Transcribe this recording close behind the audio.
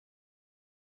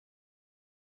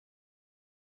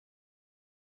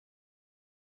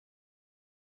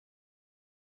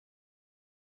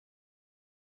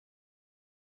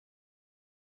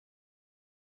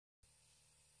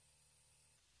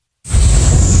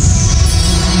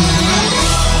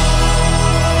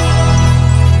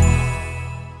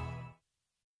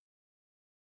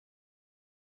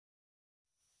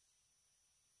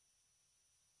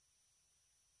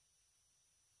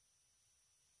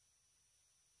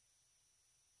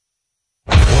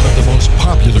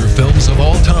popular films of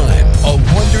all time. A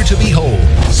wonder to behold,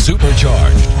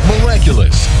 supercharged,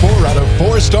 miraculous, 4 out of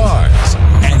 4 stars.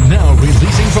 And now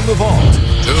releasing from the vault,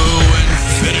 to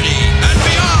infinity and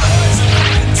beyond.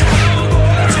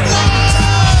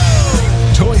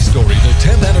 Toy Story, the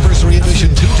 10th Anniversary Edition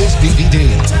 2-disc DVD.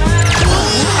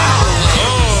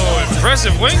 Oh,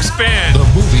 impressive wingspan. The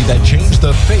movie that changed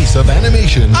the face of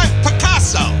animation. I'm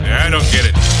Picasso. Yeah, I don't get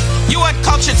it. You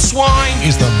uncultured swine.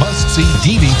 Is the must-see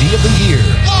DVD of the year.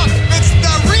 Look, it's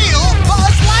the real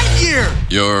Buzz Lightyear.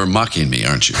 You're mocking me,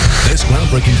 aren't you? This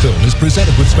groundbreaking film is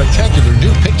presented with spectacular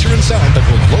new picture and sound that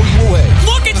will blow you away.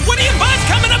 Look, it's Woody and Buzz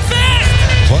coming up fast!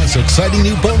 Plus, exciting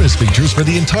new bonus features for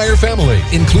the entire family,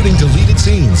 including deleted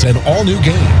scenes and all new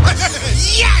games.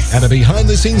 Yes! And a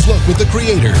behind-the-scenes look with the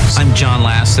creators. I'm John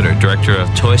Lasseter, director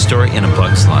of Toy Story and A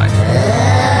Bug's Life.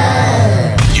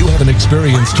 You haven't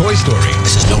experienced Toy Story.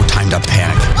 This is no time to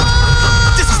panic.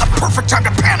 This is the perfect time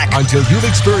to panic. Until you've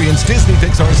experienced Disney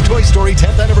Pixar's Toy Story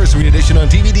 10th Anniversary Edition on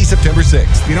DVD September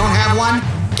 6th. If you don't have one,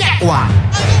 get one.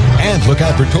 And look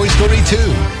out for Toy Story 2.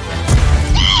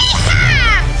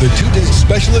 The 2-disc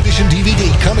special edition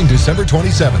DVD coming December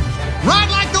 27th. Ride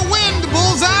like the wind,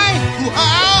 Bullseye!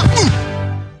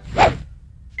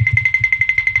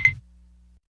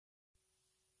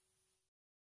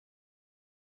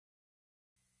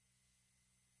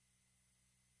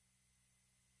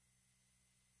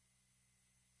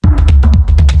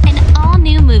 An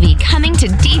all-new movie coming to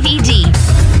DVD.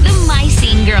 The My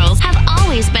Scene Girls have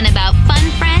always been about fun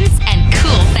friends and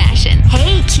cool fashion.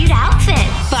 Hey, cute outfit.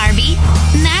 Barbie,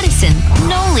 Madison,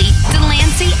 Noli,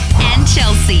 Delancey, and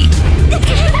Chelsea.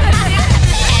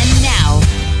 And now,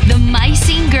 the My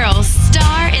Scene Girls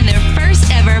star in their first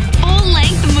ever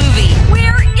full-length movie.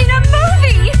 We're in a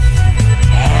movie!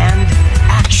 And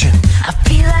action. I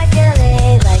feel like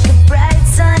LA, like a bright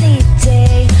sunny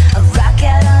day. A rock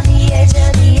out on the edge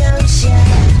of the ocean.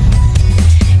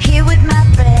 Here with my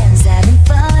friends, having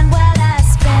fun while I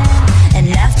spend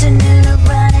an afternoon of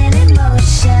running in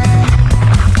motion.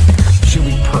 She'll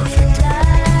be perfect.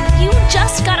 You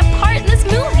just got a part in this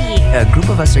movie. A group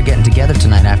of us are getting together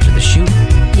tonight after the shoot.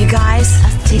 You guys,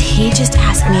 did he just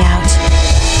ask me out?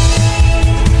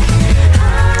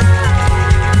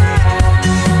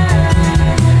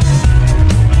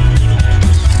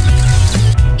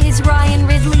 Is Ryan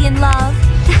Ridley in love?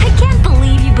 I can't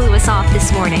believe you blew us off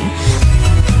this morning.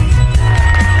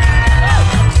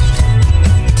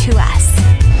 To us.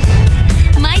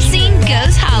 My Scene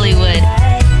Goes Hollywood.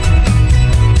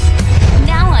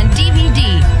 Now on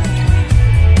DVD.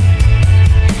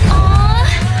 Aw,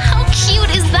 how cute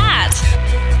is that?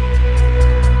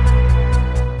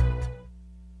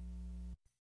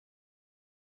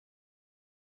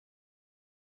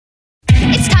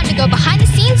 It's time to go behind the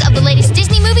scenes of the latest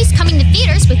Disney movies coming to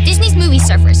theaters with Disney's Movie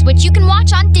Surfers, which you can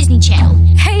watch on Disney Channel.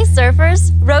 Hey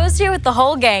surfers, Rose here with the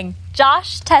whole gang.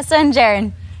 Josh, Tessa, and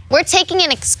Jaren. We're taking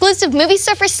an exclusive Movie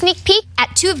Surfers sneak peek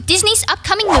at 2 of Disney's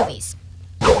upcoming movies.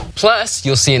 Plus,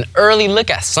 you'll see an early look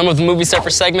at some of the Movie Surfer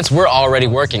segments we're already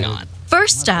working on.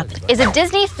 First up is a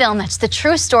Disney film that's the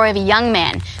true story of a young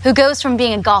man who goes from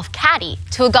being a golf caddy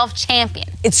to a golf champion.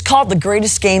 It's called The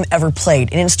Greatest Game Ever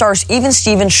Played, and it stars even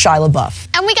Steven Shia LaBeouf.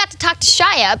 And we got to talk to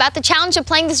Shia about the challenge of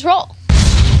playing this role.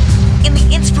 In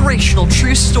the inspirational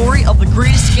true story of the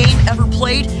greatest game ever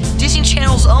played, Disney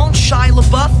Channel's own Shia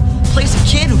LaBeouf plays a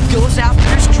kid who goes after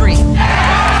his dream.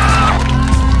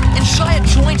 And Shia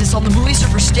joined us on the Movie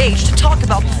Surfer stage to talk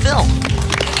about the film.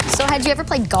 So had you ever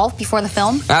played golf before the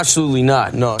film? Absolutely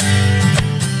not, no.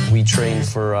 We trained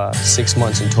for 6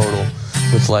 months in total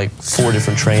with like 4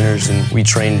 different trainers, and we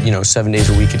trained, 7 days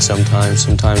a week at sometimes.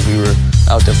 Sometimes we were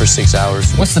out there for 6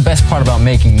 hours. What's the best part about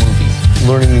making movies?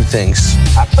 Learning new things.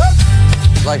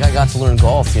 Like I got to learn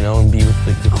golf, and be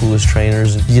with the coolest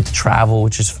trainers. And you get to travel,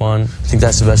 which is fun. I think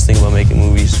that's the best thing about making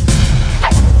movies.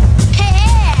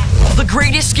 The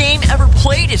Greatest Game Ever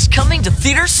Played is coming to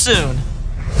theaters soon.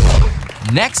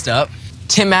 Next up,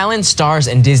 Tim Allen stars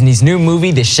in Disney's new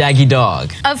movie, The Shaggy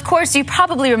Dog. Of course, you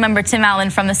probably remember Tim Allen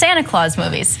from the Santa Claus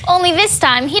movies. Only this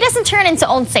time, he doesn't turn into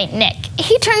Old Saint Nick.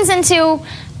 He turns into,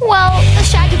 well, a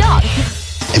shaggy dog.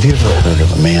 Have you ever heard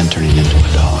of a man turning into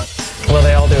a dog? Well,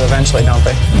 they all do eventually, don't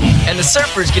they? And the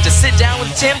surfers get to sit down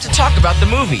with Tim to talk about the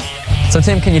movie. So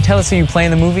Tim, can you tell us who you play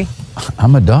in the movie?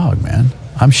 I'm a dog, man.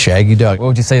 I'm Shaggy Dog. What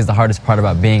would you say is the hardest part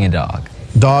about being a dog?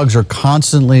 Dogs are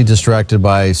constantly distracted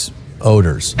by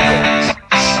odors. And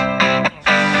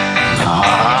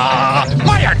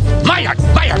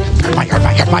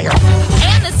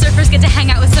the surfers get to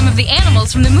hang out with some of the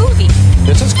animals from the movie.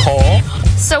 This is Cole.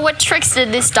 So what tricks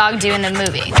did this dog do in the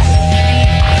movie?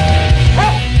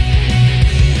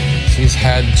 She's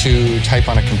had to type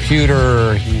on a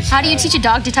computer. How do you teach a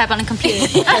dog to type on a computer?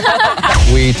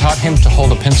 We taught him to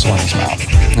hold a pencil in his mouth.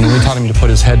 And then we taught him to put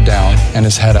his head down and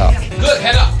his head up. Good,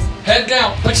 head up, head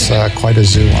down. It's quite a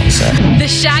zoo on set. The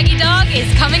Shaggy Dog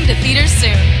is coming to theaters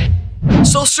soon.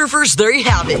 So surfers, there you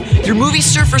have it, your movie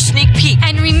surfer sneak peek.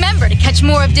 And remember to catch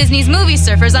more of Disney's Movie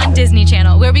Surfers on Disney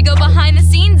Channel, where we go behind the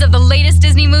scenes of the latest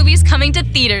Disney movies coming to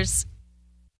theaters.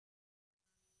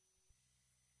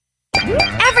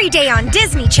 Every day on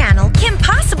Disney Channel, Kim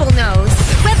Possible knows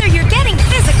whether you're getting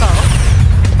physical,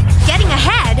 getting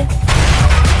ahead,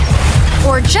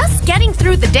 or just getting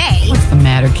through the day. What's the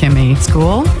matter, Kimmy?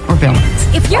 School or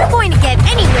villains? If you're going to get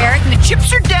anywhere, The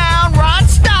chips are down, Ron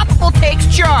Stoppable takes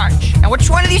charge. Now which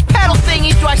one of these pedal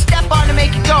thingies do I step on to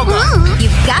make it go?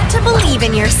 You've got to believe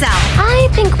in yourself. I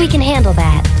think we can handle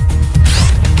that.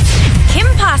 Kim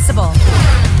Possible.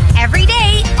 Every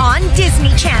day on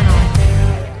Disney Channel.